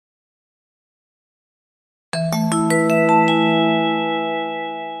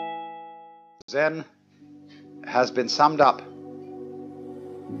Zen has been summed up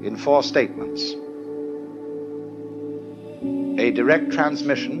in 4 statements. A direct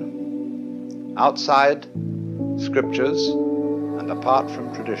transmission outside scriptures and apart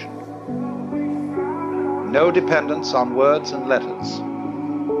from tradition. No dependence on words and letters.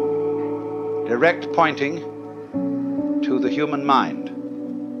 Direct pointing to the human mind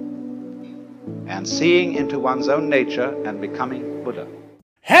and seeing into one's own nature and becoming Buddha.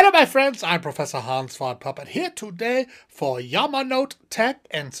 Hello, my friends. I'm Professor Hans von Puppet here today for Yamanote Tech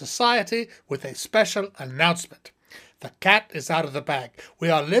and Society with a special announcement. The cat is out of the bag.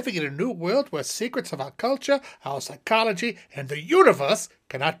 We are living in a new world where secrets of our culture, our psychology, and the universe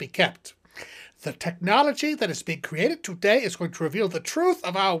cannot be kept. The technology that is being created today is going to reveal the truth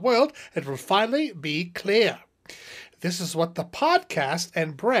of our world and will finally be clear. This is what the podcast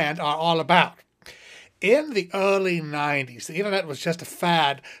and brand are all about. In the early 90s, the internet was just a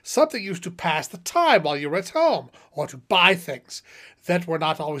fad, something used to pass the time while you were at home, or to buy things that were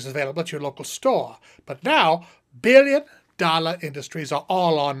not always available at your local store. But now, billion-dollar industries are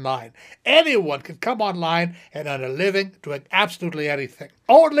all online. Anyone can come online and earn a living doing absolutely anything.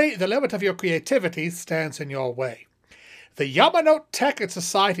 Only the limit of your creativity stands in your way. The Yamanote Tech and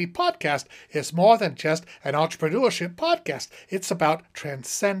Society podcast is more than just an entrepreneurship podcast. It's about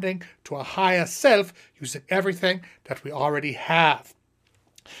transcending to a higher self using everything that we already have.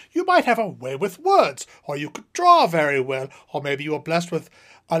 You might have a way with words, or you could draw very well, or maybe you are blessed with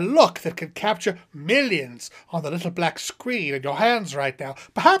a look that can capture millions on the little black screen in your hands right now.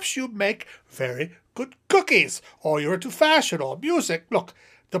 Perhaps you make very good cookies, or you're into fashion or music. Look,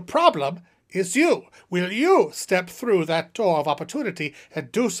 the problem is you. Will you step through that door of opportunity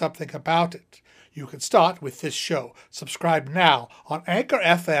and do something about it? You can start with this show. Subscribe now on Anchor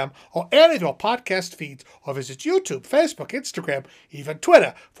FM or any of your podcast feeds, or visit YouTube, Facebook, Instagram, even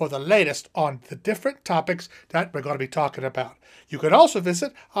Twitter for the latest on the different topics that we're going to be talking about. You can also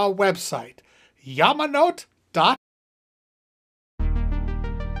visit our website, yamanote.com.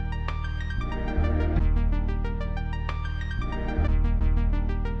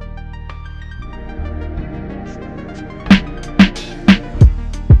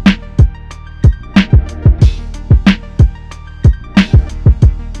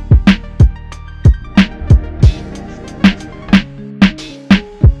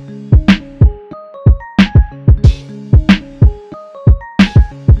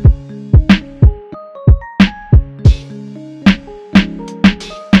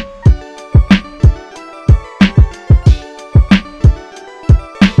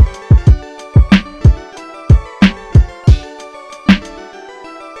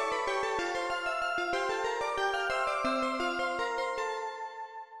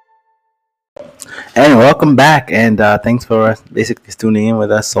 And welcome back, and thanks for basically tuning in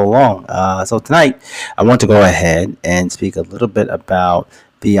with us so long. So tonight, I want to go ahead and speak a little bit about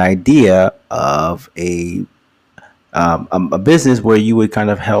the idea of a business where you would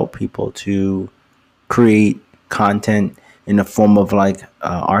kind of help people to create content in the form of like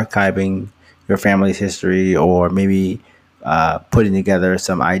archiving your family's history, or maybe putting together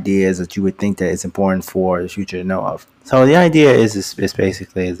some ideas that you would think that it's important for the future to know of. So the idea is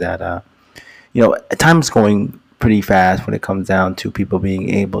basically that time's going pretty fast when it comes down to people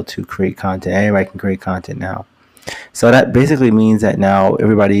being able to create content. Everybody can create content now. So that basically means that now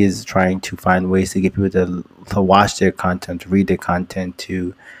everybody is trying to find ways to get people to watch their content, to read their content,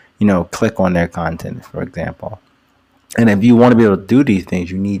 to, click on their content, for example. And if you want to be able to do these things,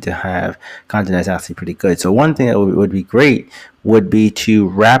 you need to have content that's actually pretty good. So one thing that would be great would be to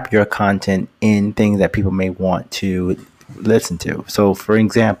wrap your content in things that people may want to listen to. So for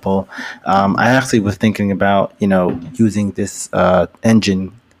example, I actually was thinking about using this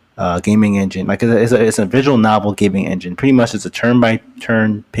engine, gaming engine. Like it's a visual novel gaming engine. Pretty much it's a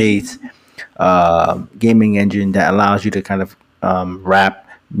turn-by-turn pace gaming engine that allows you to kind of wrap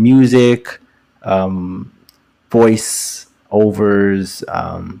music, voice overs,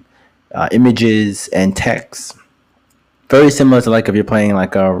 images, and text. Very similar to like if you're playing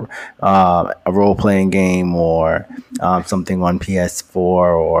like a role-playing game, or something on PS4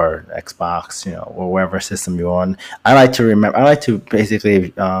 or Xbox, or wherever system you're on. I like to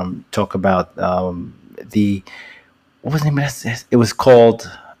basically talk about what was the name of this? It was called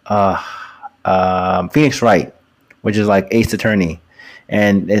Phoenix Wright, which is like Ace Attorney,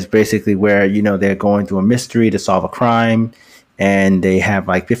 and it's basically where they're going through a mystery to solve a crime, and they have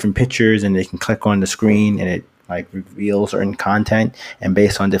like different pictures, and they can click on the screen, and it like reveal certain content, and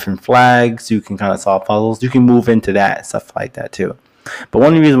based on different flags you can kind of solve puzzles. You can move into that stuff like that too. But one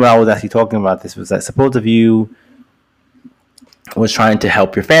of the reasons why I was actually talking about this was that suppose if you was trying to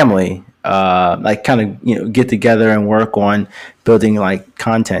help your family, like kind of get together and work on building like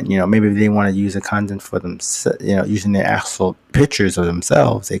content. Maybe if they want to use the content for them, using their actual pictures of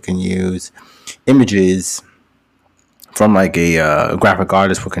themselves, they can use images from like a graphic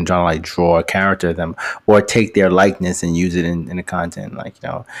artist who can draw a character of them, or take their likeness and use it in the content. Like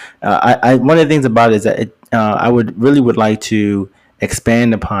I one of the things about it is that I would like to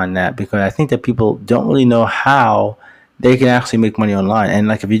expand upon that, because I think that people don't really know how they can actually make money online. And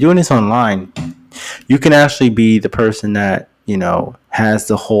like if you're doing this online, you can actually be the person that has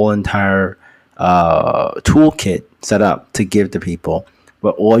the whole entire toolkit set up to give to people,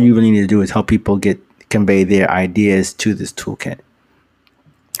 but all you really need to do is help people convey their ideas to this toolkit.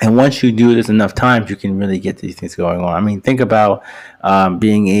 And once you do this enough times, you can really get these things going on. I mean, think about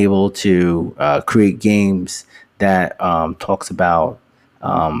being able to create games that talks about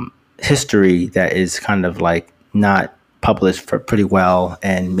history that is kind of like not published for pretty well,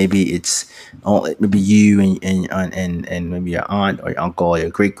 and maybe it's maybe you and maybe your aunt or your uncle or your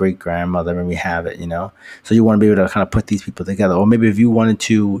great grandmother maybe have it. So you want to be able to kind of put these people together. Or maybe if you wanted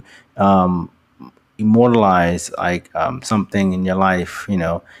to immortalize like something in your life,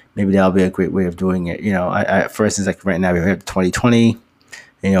 maybe that'll be a great way of doing it. I for instance, like right now we have 2020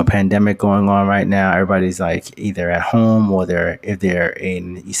 pandemic going on right now. Everybody's like either at home, or if they're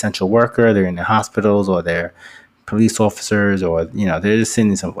an essential worker, they're in the hospitals, or they're police officers, or they're just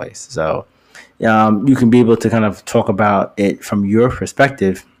sitting someplace. So you can be able to kind of talk about it from your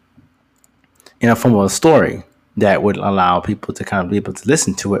perspective in a form of a story that would allow people to kind of be able to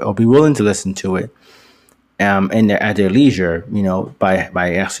listen to it, or be willing to listen to it at their leisure,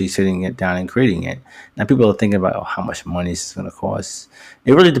 by actually sitting it down and creating it. Now people are thinking about how much money is going to cost.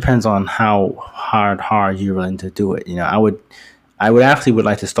 It really depends on how hard you're willing to do it. I would actually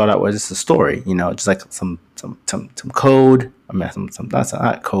like to start out with just a story, just like some code. I mean, that's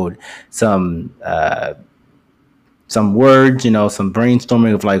not code. Some words, some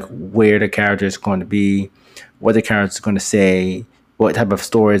brainstorming of like where the character is going to be, what the character is going to say, what type of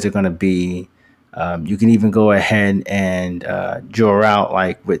stories are going to be. You can even go ahead and draw out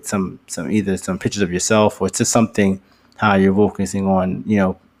like with some pictures of yourself, or it's just something how you're focusing on,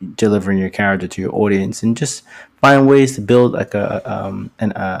 delivering your character to your audience, and just find ways to build like a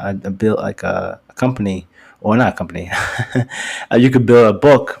company, or not a company. You could build a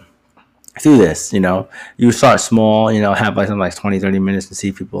book through this. You start small, have like something like 20-30 minutes to see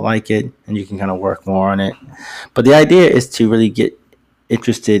if people like it, and you can kind of work more on it. But the idea is to really get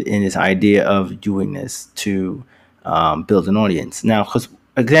interested in this idea of doing this to build an audience. Now, because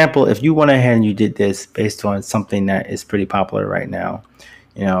example, if you went ahead and you did this based on something that is pretty popular right now,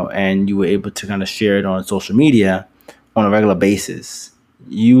 and you were able to kind of share it on social media on a regular basis,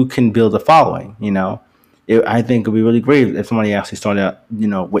 you can build a following. I think it would be really great if somebody actually started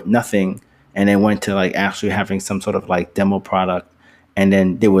with nothing, and then went to like actually having some sort of like demo product, and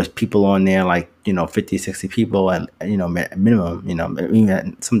then there was people on there like 50, 60 people at minimum,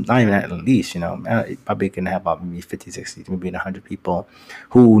 even some, not even at least, probably can have about maybe 50, 60, maybe 100 people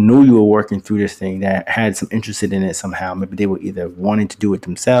who knew you were working through this thing, that had some interest in it somehow. Maybe they were either wanting to do it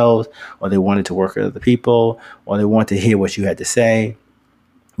themselves, or they wanted to work with other people, or they wanted to hear what you had to say.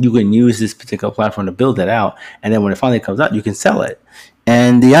 You can use this particular platform to build that out, and then when it finally comes out, you can sell it.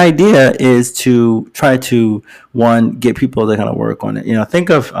 And the idea is to try to, one, get people to kind of work on it. Think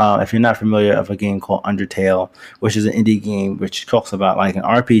of, if you're not familiar, of a game called Undertale, which is an indie game which talks about like an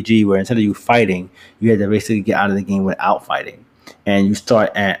RPG where instead of you fighting, you had to basically get out of the game without fighting. And you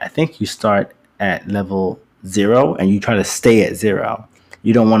start at level 0, and you try to stay at 0.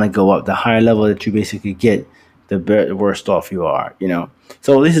 You don't want to go up. The higher level that you basically get, the worse off you are,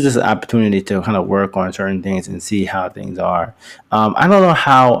 So this is just an opportunity to kind of work on certain things and see how things are. I don't know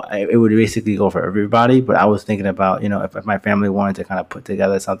how it would basically go for everybody, but I was thinking about, if my family wanted to kind of put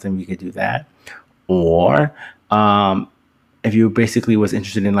together something, we could do that. Or if you basically was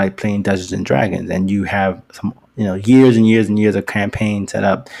interested in like playing Dungeons and Dragons, and you have some, years and years and years of campaign set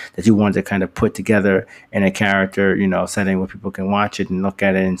up that you wanted to kind of put together in a character, setting where people can watch it and look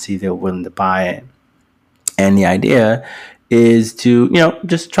at it and see if they're willing to buy it. And the idea is to,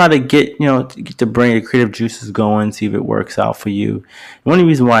 just try to get to bring the creative juices going, see if it works out for you. One of the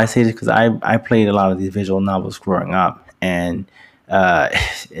reasons why I say this, because I played a lot of these visual novels growing up, and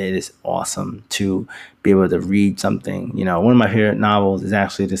it is awesome to be able to read something. One of my favorite novels is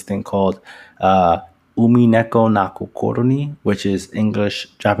actually this thing called Umineko Naku Koroni, which is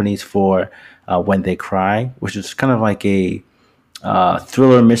Japanese for When They Cry, which is kind of like a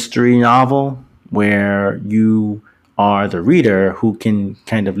thriller mystery novel, where you are the reader who can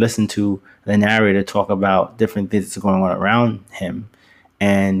kind of listen to the narrator talk about different things that's going on around him,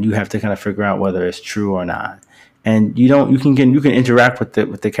 and you have to kind of figure out whether it's true or not. And you can interact with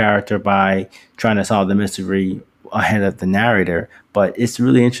the character by trying to solve the mystery ahead of the narrator, but it's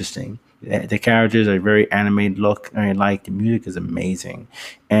really interesting. The characters are very animated look. I like the music is amazing,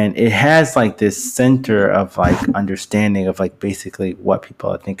 and it has like this center of like understanding of like basically what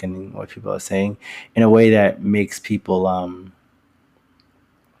people are thinking and what people are saying in a way that makes people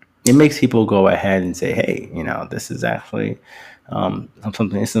it makes people go ahead and say, hey, this is actually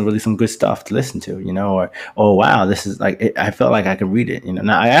something. This is really some good stuff to listen to, or oh wow, this is like I felt like I could read it.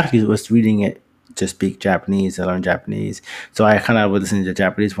 Now I actually was reading it to speak Japanese, to learn Japanese, so I kind of would listen to the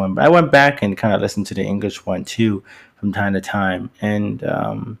Japanese one, but I went back and kind of listened to the English one too from time to time. And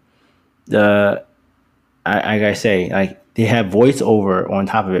like I say, like they have voiceover on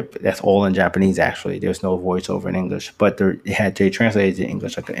top of it. That's all in Japanese. Actually, there's no voiceover in English, but they translated it to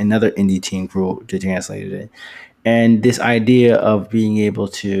English. Like another indie team crew to translated it. And this idea of being able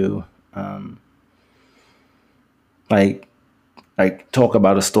to like talk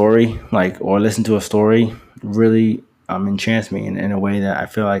about a story, or listen to a story, really enchants me in a way that I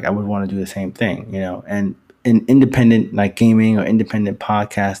feel like I would want to do the same thing, And in independent like gaming or independent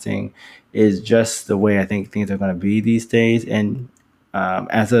podcasting is just the way I think things are going to be these days. And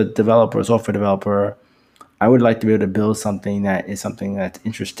as a software developer, I would like to be able to build something that's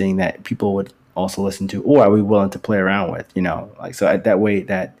interesting that people would also listen to, or are we willing to play around with, so that way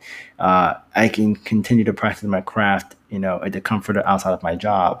that I can continue to practice my craft, at the comfort of outside of my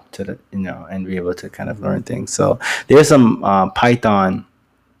job and be able to kind of learn things. So there's some Python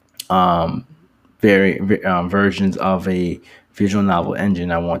versions of a visual novel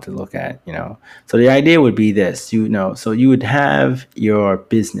engine I want to look at, So the idea would be this, so you would have your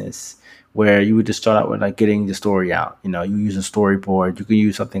business where you would just start out with like getting the story out. You use a storyboard. You can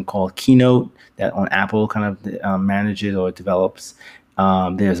use something called Keynote that on Apple kind of manages or develops.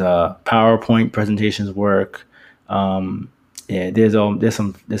 There's a PowerPoint presentations work. There's some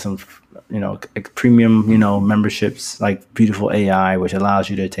premium memberships like Beautiful AI, which allows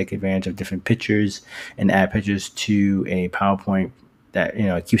you to take advantage of different pictures and add pictures to a PowerPoint that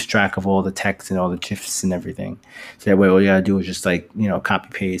it keeps track of all the text and all the GIFs and everything. So that way all you gotta do is just copy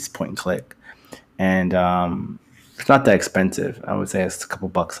paste, point and click. And it's not that expensive. I would say it's a couple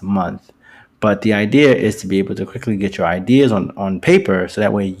bucks a month. But the idea is to be able to quickly get your ideas on paper, so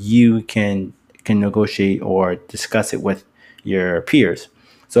that way you can negotiate or discuss it with your peers.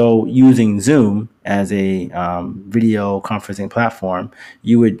 So using Zoom as a video conferencing platform,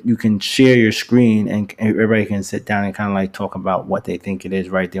 you can share your screen and everybody can sit down and kind of like talk about what they think it is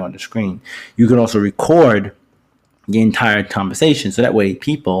right there on the screen. You can also record the entire conversation, so that way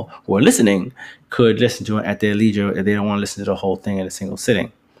people who are listening could listen to it at their leisure if they don't want to listen to the whole thing in a single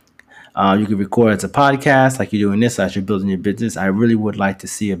sitting. You can record as a podcast like you're doing this as you're building your business. I really would like to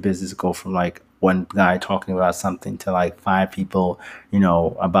see a business go from like one guy talking about something to like 5 people,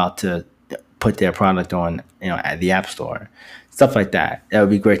 about to put their product on, at the App Store, stuff like that. That would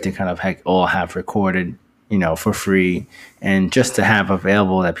be great to kind of all have recorded, for free, and just to have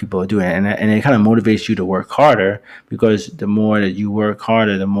available that people are doing it. And it kind of motivates you to work harder, because the more that you work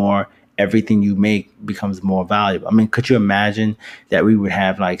harder, the more everything you make becomes more valuable. I mean, could you imagine that we would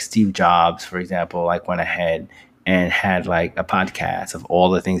have like Steve Jobs, for example, like went ahead and had like a podcast of all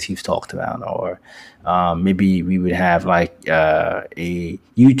the things he's talked about, or maybe we would have like a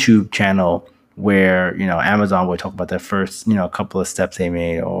YouTube channel where Amazon would talk about their first couple of steps they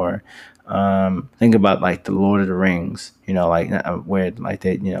made, or think about like the Lord of the Rings, where like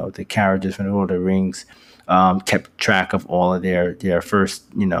the characters from the Lord of the Rings kept track of all of their first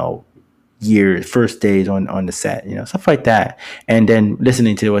first days on the set, stuff like that, and then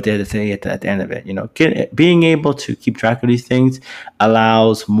listening to what they had to say at the end of it. Being able to keep track of these things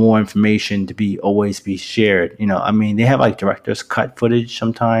allows more information to always be shared. I mean, they have like director's cut footage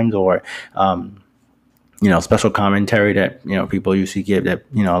sometimes, or special commentary that people usually give that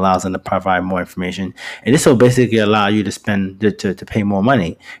allows them to provide more information, and this will basically allow you to pay more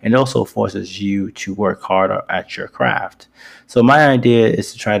money, and also forces you to work harder at your craft. So my idea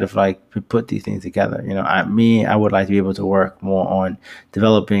is to try to like put these things together. I would like to be able to work more on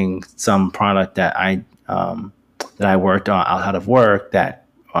developing some product that I worked on outside of work that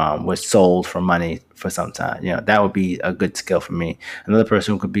was sold for money for some time. That would be a good skill for me. Another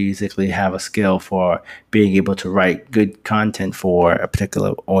person could basically have a skill for being able to write good content for a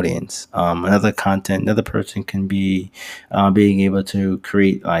particular audience. Another person can be being able to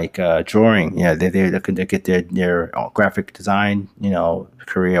create like drawing. They're looking to get their graphic design,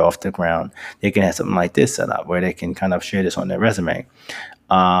 career off the ground. They can have something like this set up where they can kind of share this on their resume.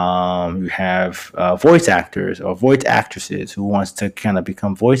 You have voice actors or voice actresses who wants to kind of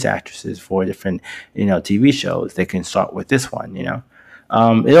become voice actresses for different, TV shows. They can start with this one.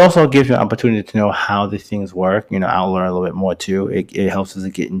 It also gives you an opportunity to know how these things work. I'll learn a little bit more too. It helps us to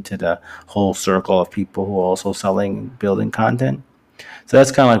get into the whole circle of people who are also selling and building content. So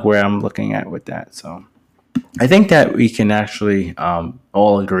that's kind of like where I'm looking at with that. So I think that we can actually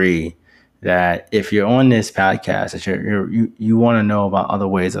all agree that if you're on this podcast, that you want to know about other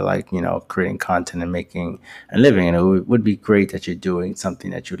ways of creating content and making a living. And it would be great that you're doing something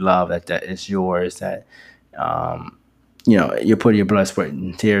that you love, that is yours, that you put your blood, sweat,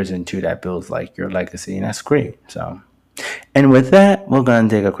 and tears into, that builds like your legacy, and that's great. So, and with that, we're gonna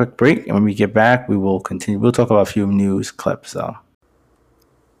take a quick break, and when we get back, we will continue. We'll talk about a few news clips. So,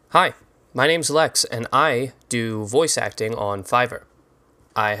 hi, my name's Lex, and I do voice acting on Fiverr.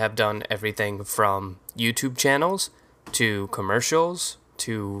 I have done everything from YouTube channels to commercials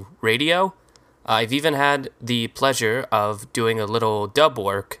to radio. I've even had the pleasure of doing a little dub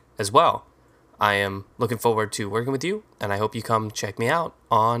work as well. I am looking forward to working with you, and I hope you come check me out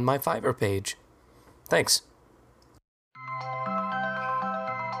on my Fiverr page. Thanks.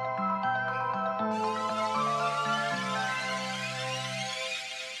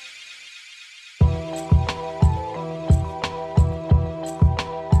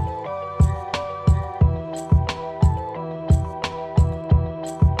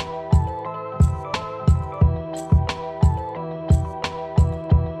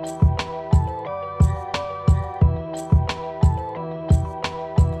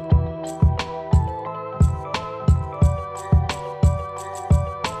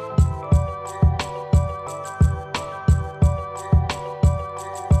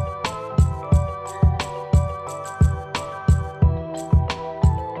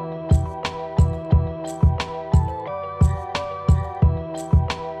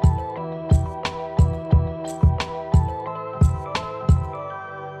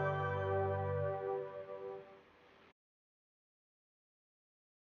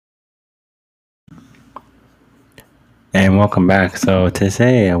 and welcome back. So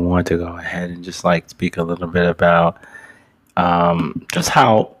today I want to go ahead and just speak a little bit about just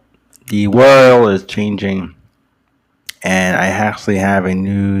how the world is changing. And I actually have a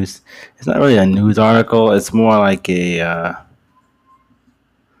news. It's not really a news article. It's more like a.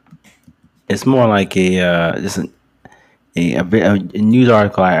 It's more like just a news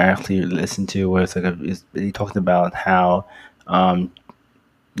article I actually listened to where he talked about how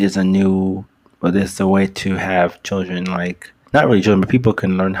there's a way to have children, not really children, but people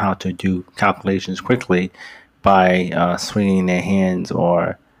can learn how to do calculations quickly by swinging their hands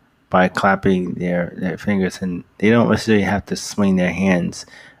or by clapping their fingers, and they don't necessarily have to swing their hands.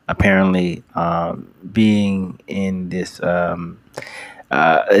 Apparently, being in this, there's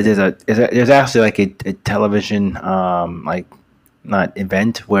actually a television not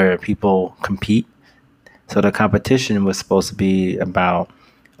event where people compete. So the competition was supposed to be about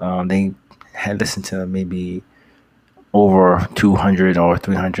they had listened to maybe over 200 or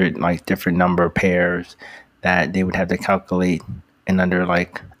 300 different number pairs that they would have to calculate in under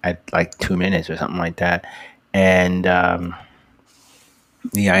at 2 minutes or something like that. And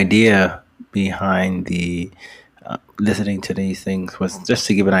the idea behind the listening to these things was just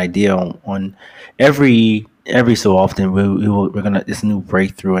to give an idea on every so often we're gonna, this new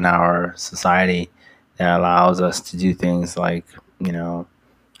breakthrough in our society that allows us to do things like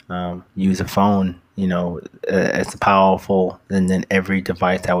use a phone as powerful than every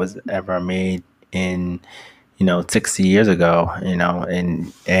device that was ever made in 60 years ago,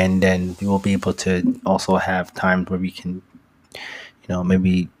 and then we will be able to also have times where we can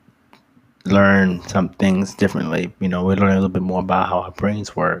maybe learn some things differently. We learn a little bit more about how our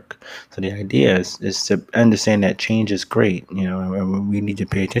brains work. So the idea is to understand that change is great, and we need to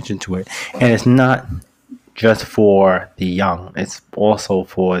pay attention to it. And it's not just for the young; it's also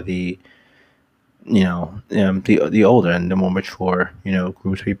for the the older and the more mature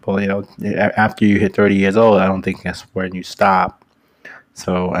groups of people. After you hit 30 years old, I don't think that's when you stop.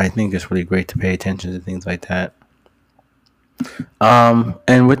 So I think it's really great to pay attention to things like that.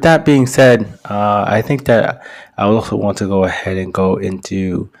 And with that being said, I think that I also want to go ahead and go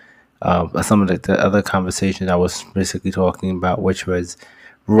into some of the other conversations I was basically talking about, which was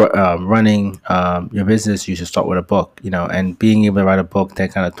running your business, you should start with a book, and being able to write a book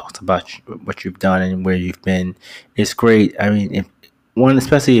that kind of talks about what you've done and where you've been is great. I mean,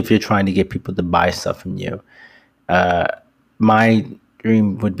 especially if you're trying to get people to buy stuff from you. My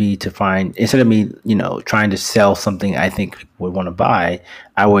dream would be to find, instead of me, trying to sell something I think people would want to buy,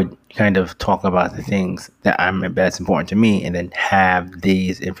 I would kind of talk about the things that's important to me, and then have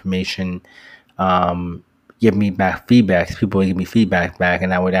these information give me back feedback. People would give me feedback back,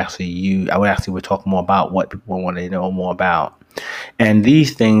 and I would actually talk more about what people want to know more about. And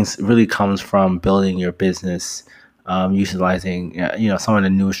these things really comes from building your business, utilizing some of the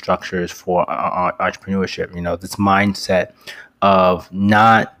new structures for entrepreneurship. This mindset of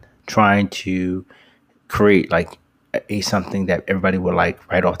not trying to create like something that everybody would like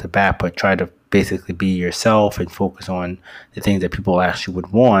right off the bat, but try to basically be yourself and focus on the things that people actually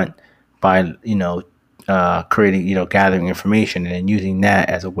would want by creating, gathering information and then using that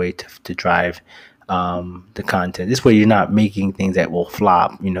as a way to drive the content. This way you're not making things that will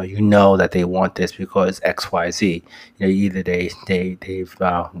flop. That they want this because XYZ. Either they've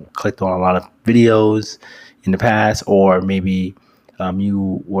clicked on a lot of videos in the past, or maybe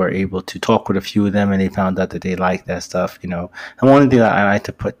you were able to talk with a few of them and they found out that they like that stuff. And one thing that I like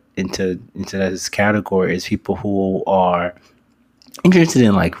to put into this category is people who are interested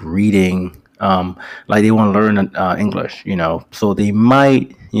in like reading, like they want to learn English, so they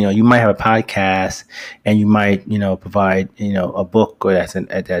might, you might have a podcast and you might, provide, a book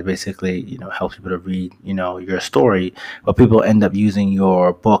that basically, helps people to read, your story, but people end up using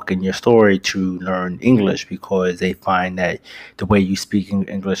your book and your story to learn English because they find that the way you speak in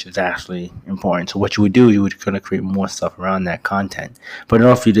English is actually important. So what you would do, you would kind of create more stuff around that content. But in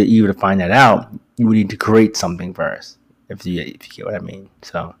order for you to even find that out, you would need to create something first, if you get what I mean.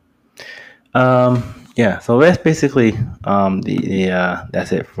 So so that's basically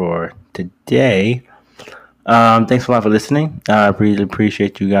that's it for today. Thanks a lot for listening. I really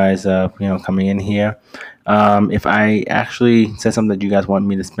appreciate you guys coming in here. If I actually said something that you guys want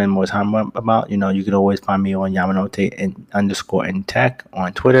me to spend more time about, you can always find me on Yamanote_in_tech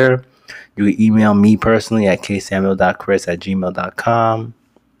on Twitter. You can email me personally at ksamuel.chris@gmail.com.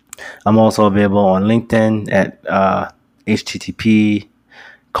 I'm also available on LinkedIn at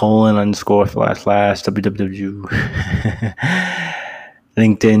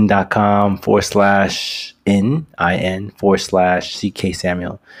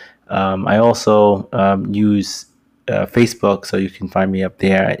Samuel. I also use Facebook, so you can find me up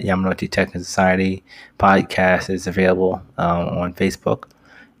there at Yamanote Tech and Society. Podcast is available on Facebook.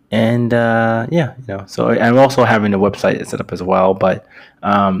 And so I'm also having a website set up as well, but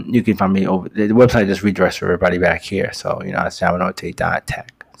you can find me over the website. Just redirects for everybody back here, so it's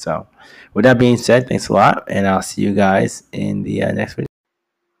yamanote.tech. So with that being said, thanks a lot, and I'll see you guys in the next video.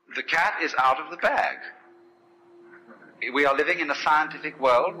 The cat is out of the bag. We are living in a scientific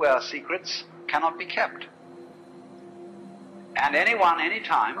world where secrets cannot be kept, and anyone,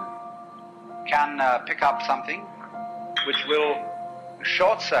 anytime, can pick up something which will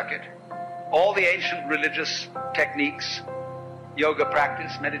short-circuit all the ancient religious techniques, yoga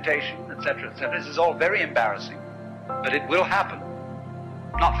practice, meditation, etc., etc. This is all very embarrassing, but it will happen.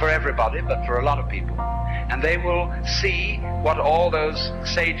 Not for everybody, but for a lot of people. And they will see what all those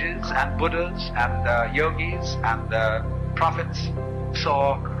sages and Buddhas and yogis and prophets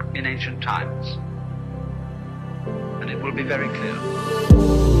saw in ancient times. And it will be very clear.